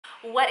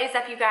What is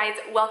up, you guys?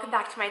 Welcome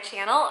back to my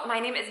channel. My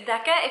name is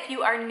Bekah if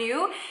you are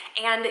new,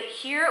 and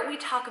here we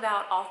talk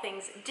about all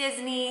things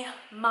Disney,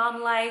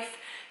 mom life.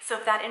 So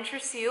if that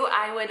interests you,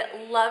 I would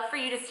love for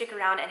you to stick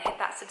around and hit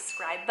that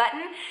subscribe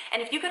button.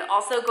 And if you could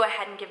also go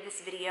ahead and give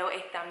this video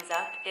a thumbs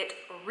up, it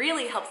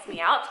really helps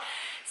me out.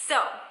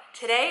 So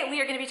today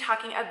we are going to be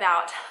talking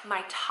about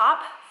my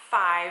top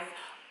 5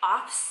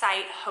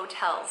 off-site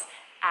hotels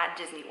at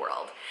Disney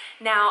World.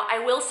 Now, I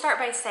will start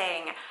by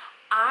saying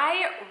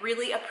I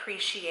really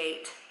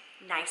appreciate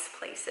nice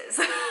places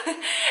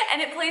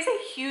and it plays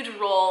a huge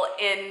role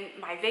in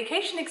my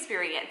vacation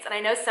experience. And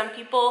I know some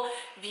people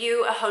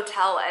view a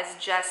hotel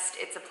as just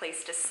it's a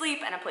place to sleep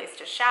and a place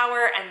to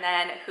shower and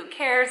then who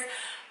cares,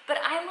 but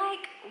I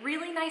like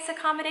really nice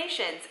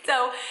accommodations.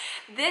 So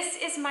this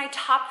is my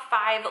top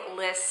 5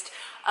 list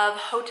of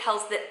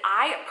hotels that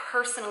I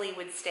personally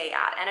would stay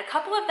at, and a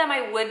couple of them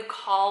I would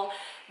call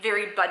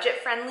very budget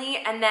friendly,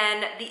 and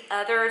then the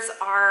others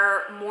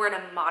are more in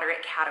a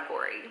moderate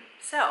category.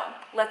 So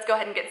let's go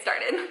ahead and get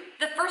started.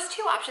 The first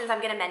 2 options I'm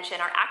going to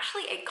mention are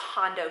actually a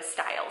condo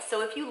style.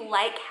 So if you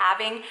like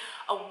having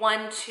a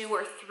 1, 2,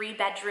 or 3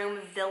 bedroom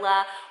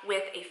villa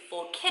with a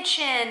full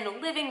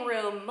kitchen, living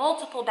room,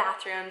 multiple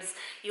bathrooms,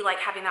 you like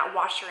having that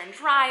washer and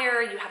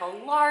dryer, you have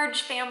a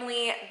large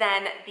family,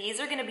 then these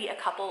are going to be a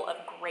couple of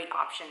great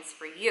options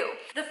for you.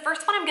 The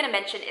first one I'm going to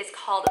mention is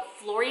called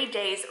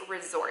Floridays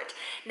Resort.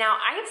 Now,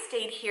 I have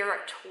stayed here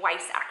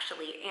twice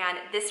actually, and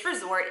this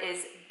resort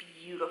is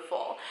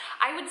beautiful.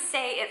 I would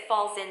say it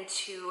falls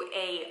into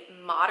a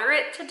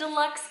moderate to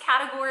deluxe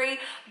category,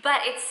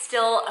 but it's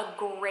still a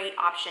great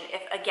option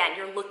if, again,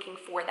 you're looking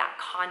for that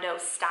condo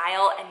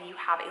style and you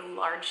have a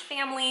large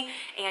family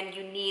and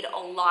you need a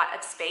lot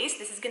of space.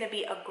 This is going to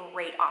be a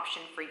great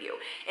option for you.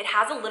 It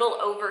has a little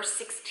over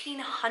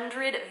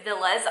 1,600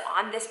 villas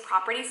on this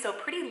property, so a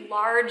pretty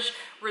large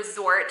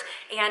resort,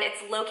 and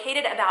it's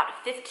located about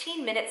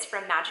 15 minutes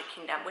from Magic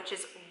Kingdom, which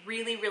is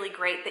really, really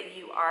great that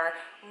you are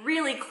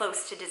really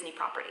close to Disney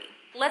property.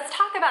 Let's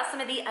talk about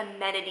some of the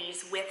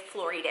amenities with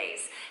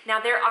Floridays. Now,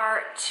 there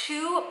are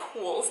 2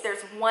 pools.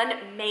 There's one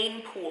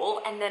main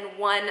pool and then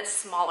one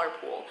smaller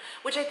pool,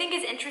 which I think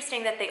is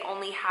interesting that they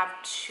only have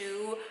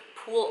 2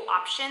 pool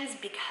options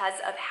because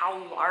of how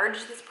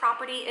large this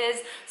property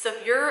is. So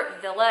if your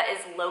villa is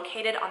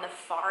located on the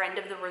far end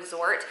of the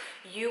resort,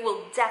 you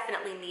will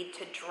definitely need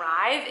to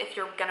drive if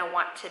you're gonna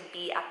want to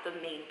be at the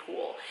main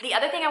pool. The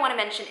other thing I wanna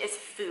mention is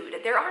food.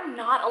 There are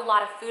not a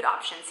lot of food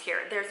options here.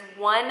 There's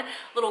one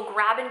little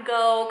grab and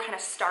go kind of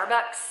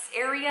Starbucks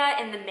area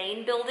in the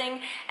main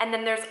building, and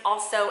then there's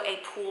also a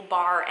pool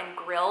bar and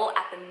grill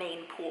at the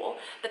main pool.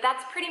 But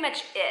that's pretty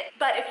much it.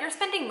 But if you're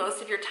spending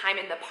most of your time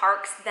in the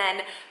parks,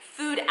 then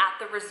food at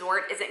the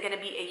resort isn't going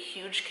to be a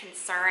huge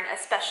concern,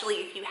 especially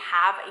if you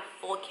have a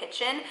full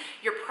kitchen.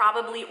 You're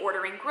probably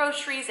ordering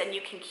groceries and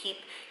you can keep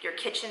your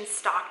kitchen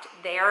stocked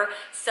there.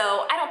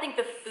 So I don't think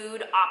the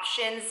food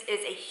options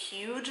is a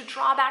huge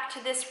drawback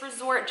to this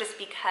resort just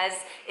because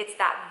it's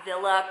that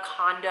villa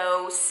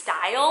condo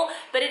style,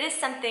 but it is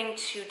something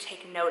to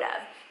take note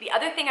of. The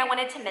other thing I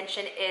wanted to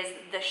mention is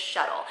the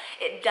shuttle.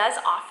 It does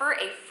offer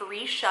a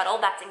free shuttle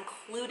that's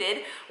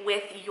included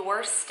with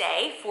your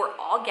stay for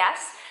all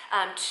guests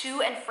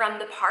to and from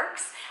the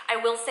parks. I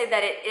will say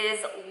that it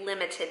is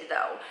limited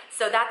though.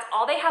 So that's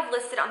all they have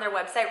listed on their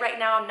website right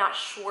now. I'm not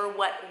sure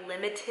what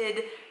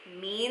limited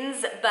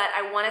means, but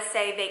I want to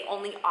say they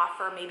only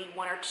offer maybe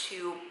 1 or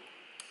 2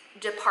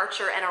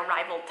 departure and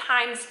arrival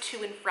times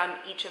to and from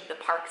each of the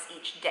parks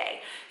each day.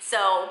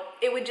 So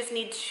it would just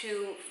need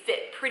to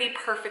fit pretty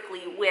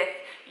perfectly with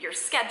your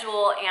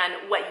schedule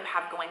and what you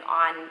have going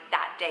on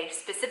that day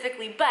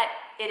specifically, but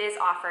it is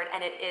offered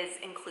and it is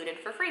included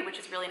for free, which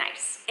is really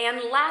nice. And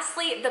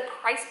lastly, the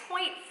price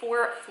point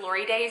for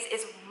Floridays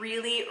is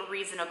really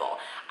reasonable.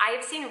 I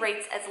have seen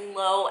rates as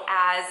low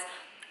as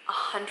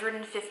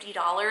 $150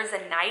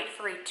 a night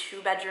for a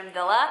 2-bedroom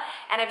villa,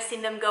 and I've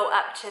seen them go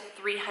up to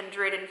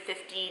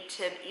 $350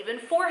 to even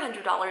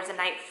 $400 a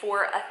night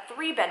for a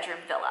 3-bedroom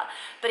villa.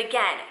 But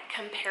again,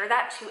 compare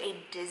that to a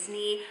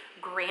Disney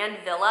Grand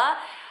Villa.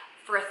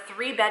 For a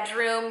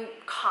 3-bedroom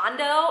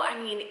condo, I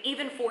mean,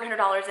 even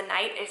 $400 a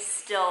night is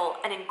still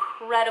an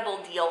incredible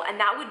deal, and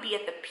that would be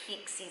at the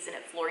peak season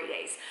at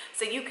Floridays.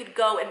 So you could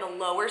go in the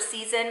lower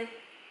season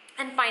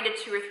and find a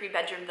 2 or 3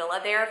 bedroom villa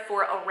there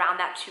for around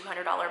that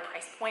 $200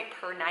 price point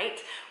per night,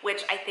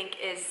 which I think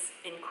is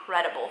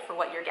incredible for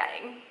what you're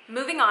getting.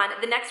 Moving on,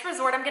 the next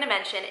resort I'm gonna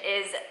mention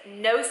is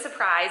no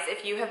surprise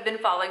if you have been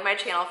following my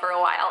channel for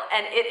a while,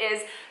 and it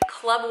is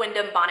Club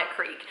Wyndham Bonnet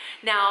Creek.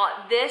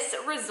 Now, this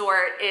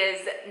resort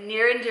is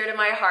near and dear to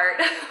my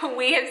heart.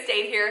 We have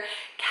stayed here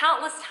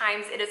countless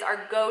times. It is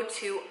our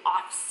go-to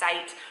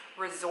off-site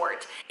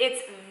resort.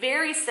 It's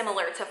very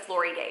similar to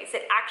Florida's.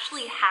 It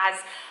actually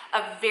has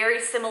a very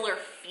similar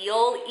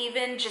feel,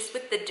 even just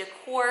with the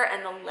decor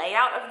and the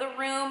layout of the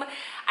room.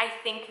 I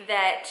think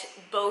that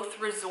both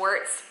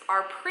resorts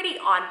are pretty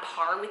on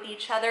par with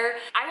each other.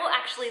 I will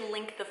actually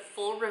link the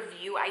full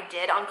review I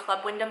did on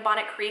Club Wyndham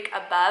Bonnet Creek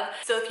above.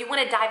 So if you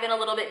want to dive in a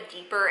little bit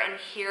deeper and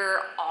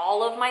hear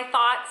all of my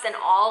thoughts and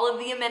all of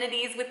the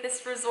amenities with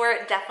this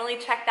resort, definitely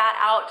check that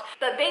out.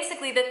 But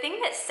basically, the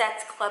thing that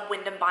sets Club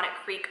Wyndham Bonnet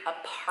Creek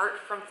apart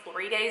from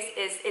Florida's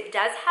is it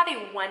does have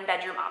a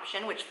 1-bedroom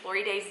option, which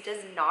Florida's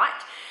does not.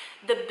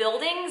 The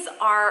buildings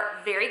are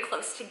very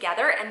close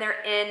together and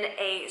they're in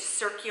a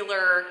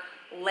circular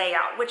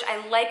layout, which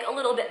I like a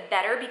little bit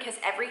better because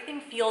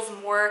everything feels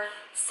more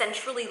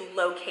centrally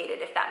located,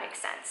 if that makes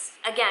sense.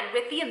 Again,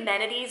 with the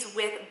amenities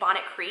with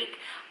Bonnet Creek,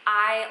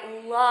 I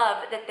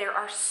love that there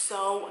are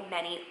so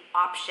many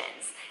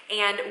options,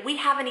 and we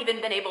haven't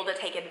even been able to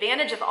take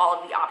advantage of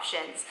all of the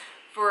options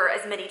for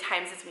as many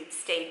times as we've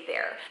stayed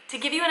there. To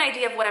give you an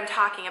idea of what I'm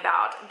talking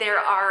about, there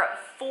are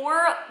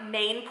 4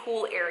 main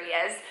pool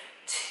areas,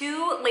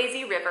 2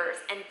 lazy rivers,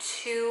 and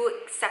 2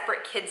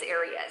 separate kids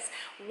areas.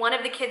 One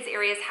of the kids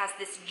areas has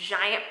this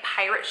giant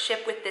pirate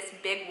ship with this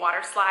big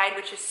water slide,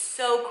 which is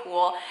so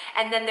cool.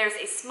 And then there's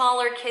a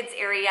smaller kids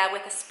area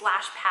with a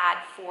splash pad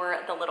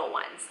for the little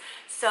ones.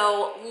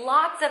 So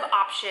lots of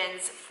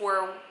options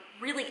for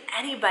really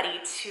anybody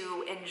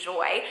to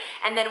enjoy.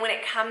 And then when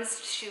it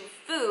comes to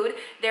food,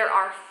 there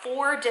are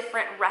 4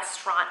 different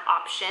restaurant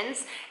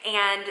options,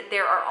 and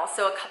there are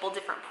also a couple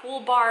different pool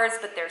bars,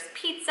 but there's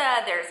pizza,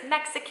 there's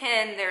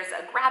Mexican, there's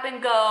a grab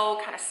and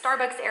go kind of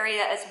Starbucks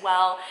area as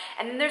well.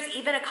 And then there's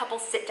even a couple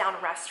sit down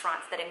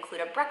restaurants that include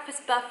a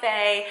breakfast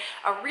buffet,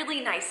 a really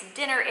nice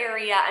dinner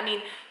area. I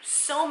mean,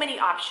 so many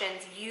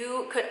options.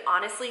 You could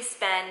honestly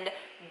spend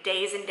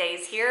days and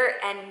days here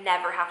and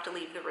never have to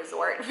leave the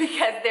resort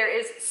because there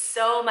is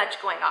so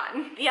much going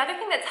on. The other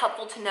thing that's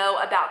helpful to know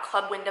about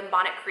Club Wyndham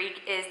Bonnet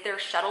Creek is their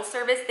shuttle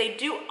service. They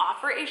do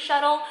offer a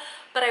shuttle,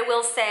 but I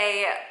will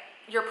say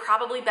you're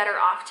probably better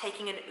off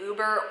taking an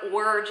Uber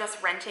or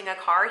just renting a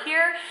car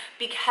here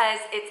because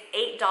it's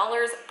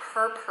 $8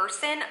 per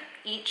person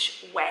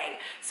each way.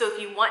 So if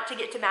you want to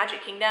get to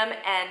Magic Kingdom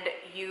and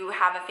you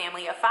have a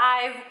family of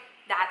 5,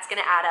 that's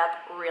gonna add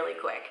up really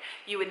quick.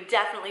 You would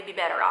definitely be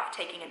better off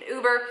taking an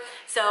Uber.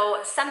 So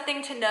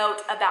something to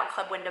note about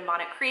Club Wyndham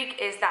Bonnet Creek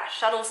is that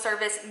shuttle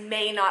service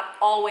may not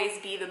always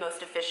be the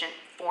most efficient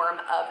form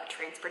of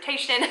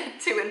transportation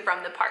to and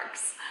from the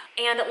parks.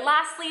 And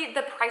lastly,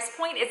 the price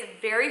point is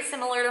very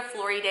similar to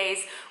Florida's.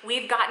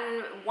 We've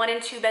gotten 1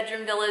 and 2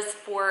 bedroom villas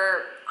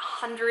for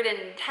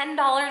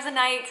 $110 a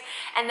night.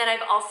 And then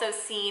I've also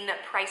seen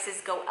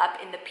prices go up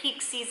in the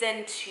peak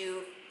season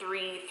to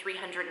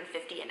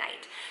 $350 a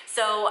night.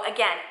 So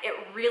again, it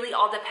really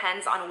all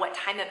depends on what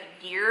time of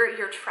year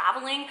you're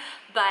traveling,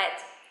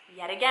 but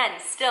yet again,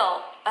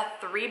 still a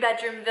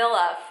 3-bedroom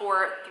villa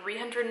for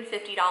 $350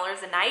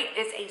 a night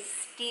is a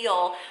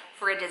steal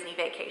for a Disney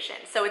vacation.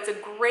 So it's a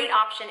great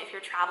option if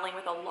you're traveling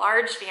with a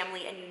large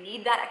family and you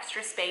need that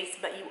extra space,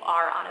 but you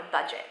are on a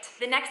budget.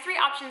 The next 3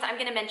 options I'm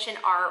gonna mention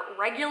are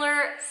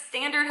regular,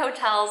 standard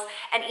hotels,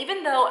 and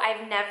even though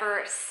I've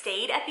never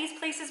stayed at these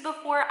places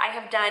before, I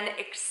have done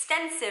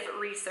extensive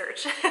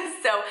research.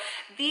 So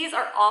these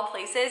are all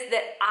places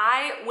that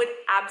I would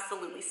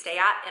absolutely stay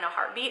at in a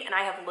heartbeat, and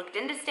I have looked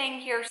into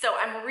staying here, so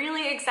I'm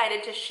really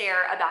excited to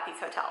share about these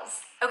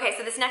hotels. Okay,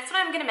 so this next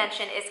one I'm gonna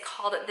mention is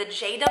called the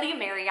JW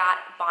Marriott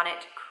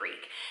Bonnet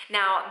Creek.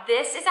 Now,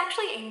 this is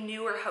actually a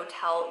newer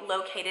hotel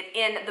located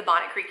in the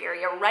Bonnet Creek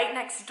area, right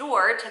next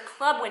door to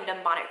Club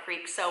Wyndham Bonnet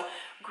Creek. So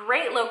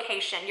great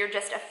location. You're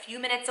just a few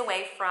minutes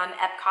away from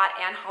Epcot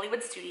and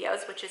Hollywood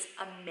Studios, which is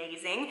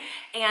amazing.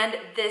 And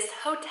this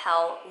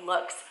hotel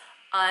looks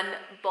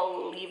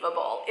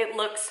unbelievable. It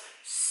looks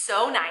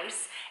so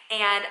nice.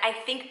 And I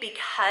think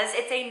because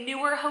it's a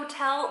newer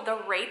hotel, the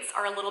rates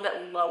are a little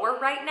bit lower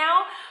right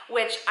now,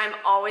 which I'm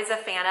always a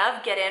fan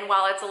of. Get in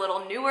while it's a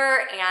little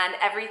newer and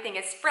everything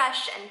is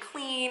fresh and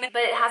clean,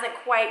 but it hasn't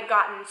quite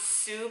gotten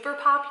super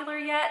popular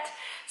yet.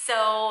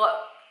 So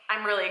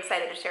I'm really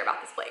excited to share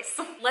about this place.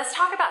 Let's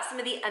talk about some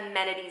of the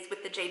amenities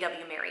with the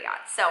JW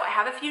Marriott. So I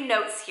have a few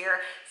notes here,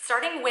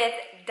 starting with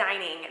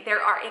dining.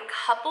 There are a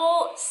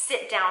couple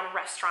sit-down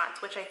restaurants,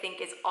 which I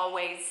think is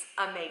always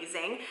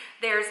amazing.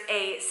 There's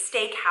a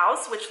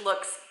steakhouse, which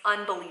looks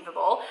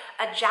unbelievable,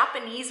 a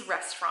Japanese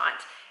restaurant,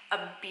 a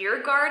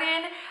beer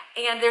garden,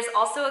 and there's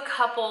also a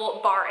couple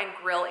bar and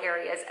grill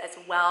areas as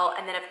well.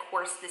 And then of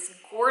course, this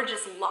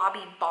gorgeous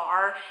lobby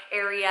bar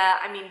area.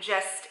 I mean,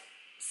 just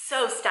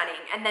so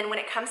stunning. And then when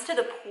it comes to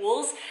the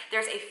pools,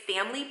 there's a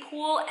family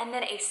pool and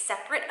then a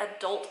separate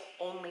adult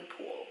only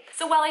pool.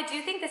 So while I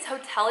do think this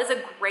hotel is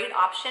a great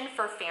option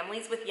for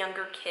families with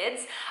younger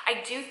kids,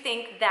 I do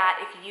think that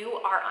if you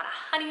are on a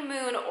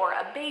honeymoon or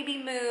a baby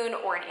moon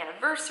or an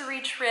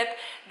anniversary trip,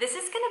 this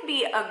is gonna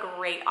be a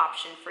great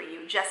option for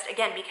you. Just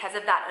again, because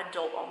of that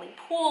adult only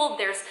pool,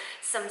 there's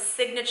some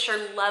signature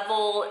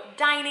level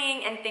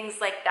dining and things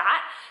like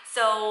that.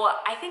 So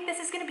I think this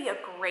is gonna be a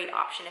great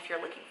option if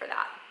you're looking for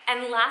that.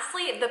 And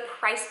lastly, the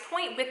price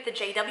point with the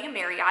JW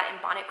Marriott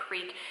in Bonnet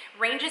Creek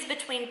ranges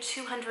between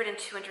 $200 and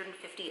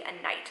 $250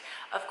 a night.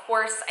 Of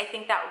course, I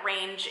think that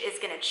range is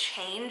going to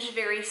change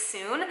very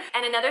soon.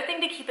 And another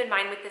thing to keep in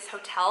mind with this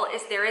hotel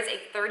is there is a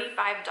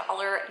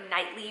 $35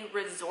 nightly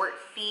resort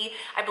fee.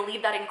 I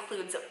believe that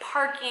includes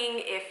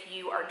parking if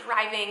you are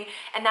driving,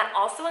 and that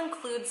also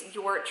includes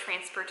your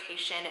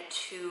transportation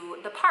to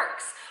the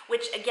parks,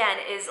 which again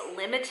is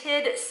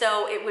limited,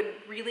 so it would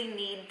really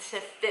need to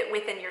fit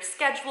within your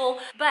schedule.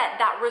 But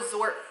that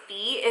resort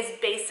fee is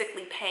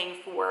basically paying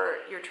for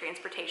your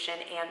transportation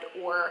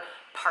and or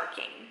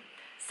parking.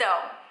 So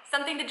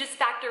something to just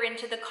factor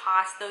into the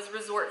cost. Those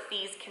resort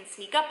fees can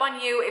sneak up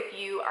on you if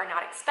you are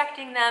not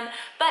expecting them,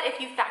 but if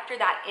you factor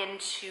that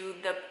into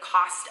the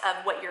cost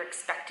of what you're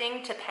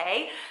expecting to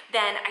pay,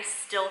 then I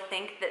still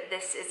think that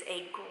this is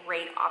a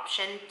great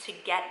option to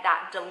get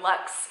that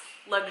deluxe,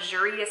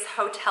 luxurious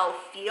hotel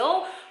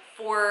feel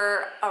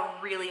for a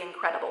really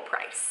incredible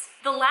price.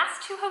 The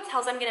last two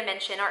hotels I'm going to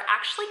mention are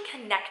actually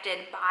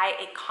connected by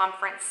a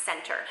conference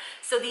center.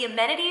 So the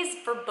amenities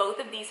for both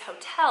of these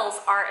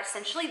hotels are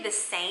essentially the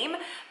same,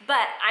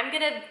 but I'm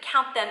going to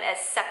count them as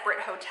separate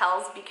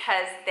hotels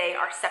because they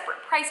are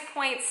separate price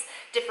points,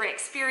 different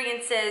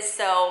experiences,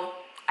 so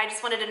I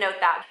just wanted to note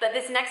that. But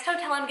this next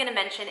hotel I'm going to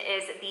mention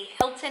is the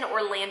Hilton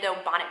Orlando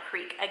Bonnet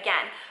Creek.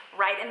 Again,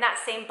 right in that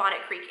same Bonnet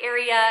Creek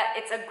area.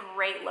 It's a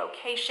great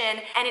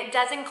location, and it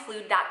does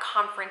include that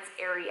conference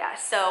area.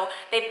 So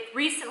they've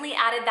recently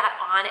added that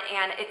on,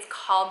 and it's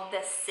called the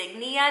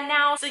Signia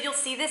now. So you'll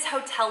see this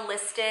hotel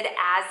listed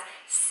as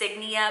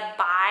Signia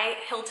by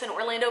Hilton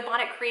Orlando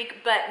Bonnet Creek,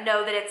 but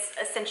know that it's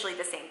essentially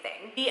the same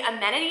thing. The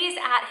amenities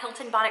at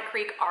Hilton Bonnet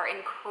Creek are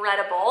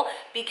incredible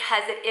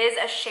because it is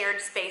a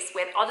shared space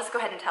with, I'll just go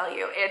ahead and tell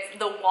you, it's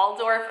the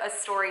Waldorf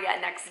Astoria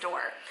next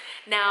door.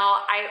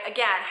 Now, I,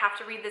 again, have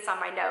to read this on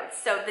my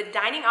notes. So the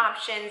dining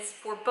options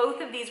for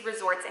both of these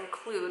resorts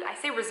include, I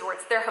say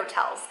resorts, they're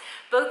hotels.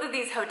 Both of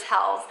these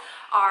hotels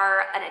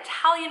are an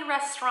Italian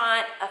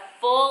restaurant, a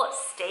full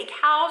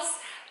steakhouse,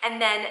 and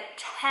then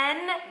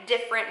 10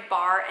 different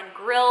bar and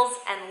grills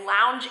and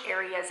lounge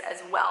areas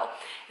as well.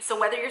 So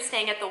whether you're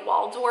staying at the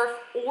Waldorf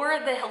or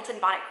the Hilton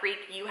Bonnet Creek,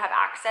 you have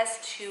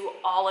access to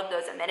all of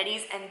those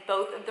amenities, and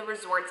both of the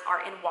resorts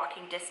are in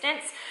walking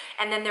distance,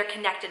 and then they're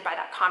connected by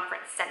that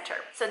conference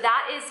center. So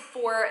that is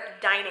for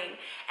dining.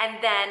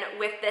 And then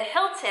with the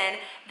Hilton,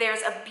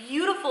 there's a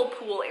beautiful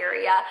pool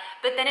area,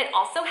 but then it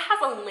also has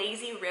a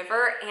lazy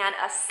river and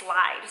a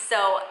slide.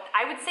 So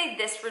I would say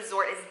this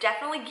resort is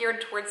definitely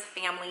geared towards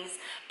families,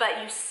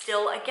 but you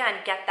still, again,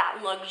 get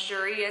that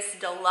luxurious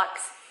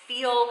deluxe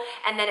feel,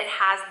 and then it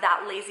has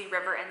that lazy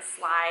river and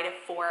slide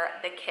for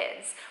the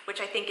kids, which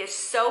I think is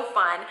so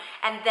fun.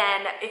 And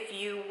then if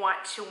you want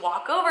to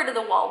walk over to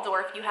the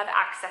Waldorf, you have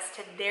access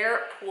to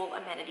their pool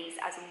amenities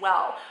as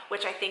well,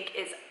 which I think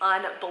is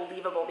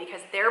unbelievable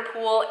because their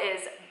pool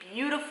is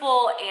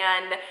beautiful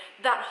and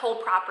that whole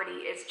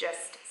property is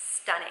just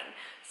stunning.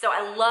 So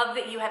I love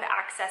that you have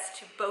access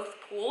to both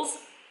pools,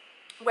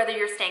 whether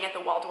you're staying at the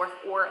Waldorf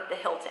or the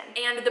Hilton.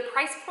 And the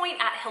price point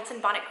at Hilton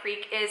Bonnet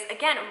Creek is,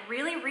 again,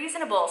 really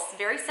reasonable. It's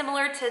very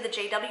similar to the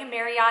JW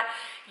Marriott.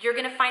 You're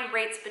gonna find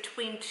rates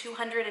between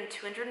 $200 and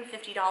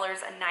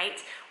 $250 a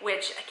night,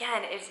 which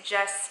again is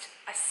just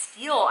a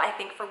steal, I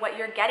think, for what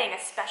you're getting,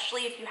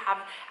 especially if you have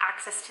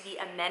access to the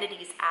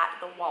amenities at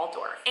the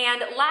Waldorf.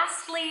 And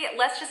lastly,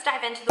 let's just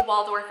dive into the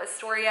Waldorf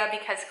Astoria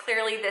because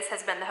clearly this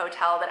has been the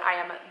hotel that I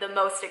am the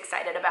most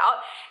excited about.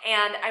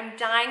 And I'm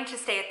dying to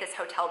stay at this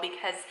hotel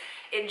because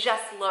it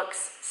just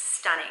looks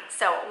stunning.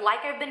 So like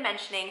I've been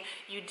mentioning,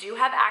 you do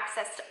have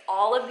access to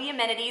all of the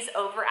amenities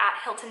over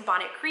at Hilton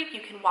Bonnet Creek.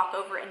 You can walk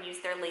over and use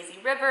their lazy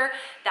river.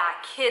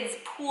 That kids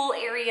pool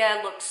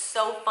area looks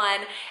so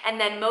fun. And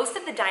then most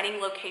of the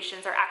dining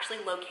locations are actually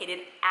located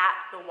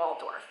at the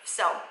Waldorf.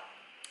 So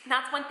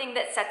that's one thing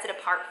that sets it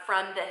apart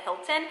from the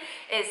Hilton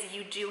is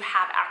you do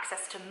have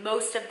access to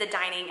most of the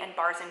dining, and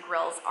bars and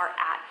grills are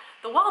at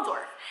the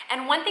Waldorf.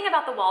 And one thing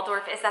about the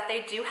Waldorf is that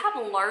they do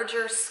have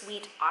larger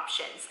suite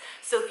options.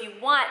 So if you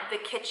want the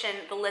kitchen,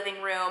 the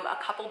living room, a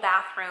couple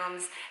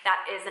bathrooms,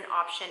 that is an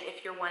option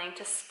if you're wanting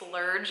to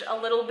splurge a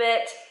little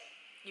bit.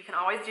 You can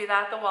always do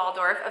that at the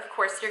Waldorf. Of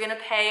course, you're gonna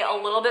pay a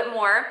little bit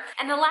more.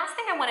 And the last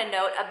thing I wanna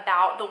note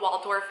about the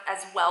Waldorf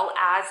as well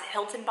as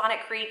Hilton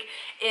Bonnet Creek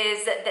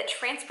is that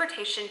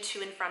transportation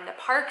to and from the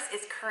parks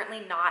is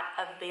currently not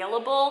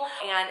available,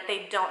 and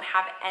they don't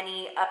have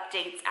any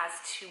updates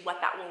as to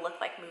what that will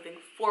look like moving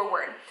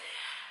forward.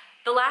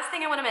 The last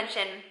thing I want to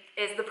mention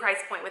is the price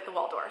point with the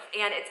Waldorf,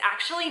 and it's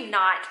actually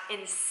not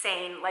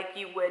insane like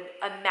you would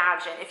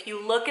imagine. If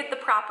you look at the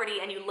property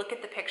and you look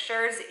at the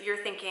pictures,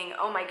 you're thinking,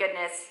 oh my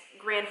goodness,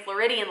 Grand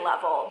Floridian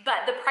level.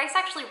 But the price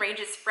actually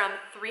ranges from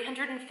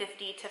 $350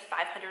 to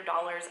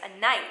 $500 a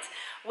night,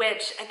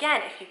 which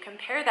again, if you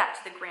compare that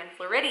to the Grand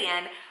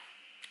Floridian,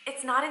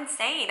 it's not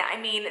insane. I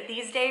mean,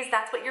 these days,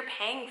 that's what you're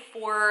paying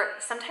for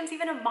sometimes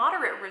even a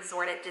moderate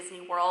resort at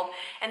Disney World.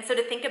 And so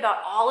to think about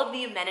all of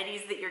the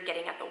amenities that you're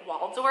getting at the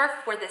Waldorf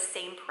for the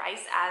same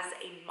price as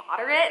a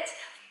moderate,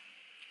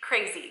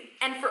 Crazy.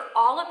 And for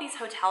all of these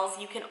hotels,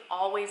 you can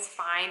always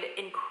find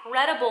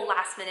incredible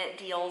last minute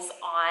deals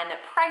on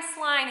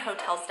Priceline,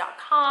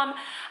 hotels.com.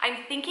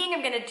 I'm thinking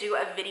I'm gonna do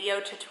a video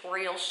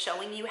tutorial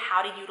showing you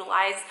how to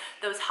utilize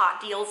those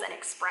hot deals and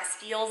express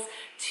deals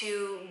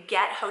to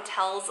get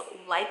hotels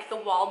like the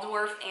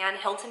Waldorf and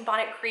Hilton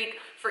Bonnet Creek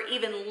for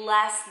even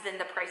less than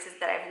the prices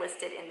that I've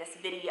listed in this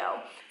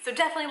video. So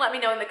definitely let me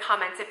know in the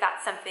comments if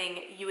that's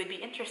something you would be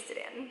interested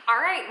in. All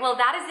right, well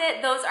that is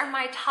it. Those are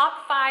my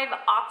top 5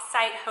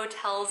 off-site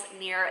hotels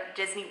near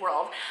Disney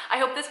World. I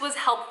hope this was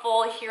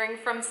helpful, hearing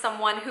from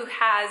someone who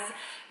has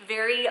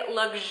very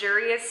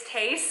luxurious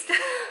taste,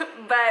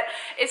 but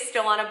is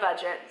still on a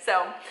budget.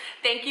 So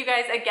thank you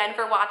guys again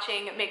for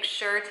watching. Make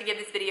sure to give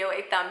this video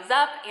a thumbs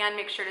up and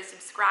make sure to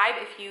subscribe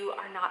if you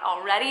are not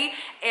already.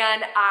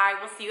 And I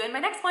will see you in my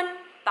next one.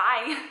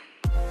 Bye.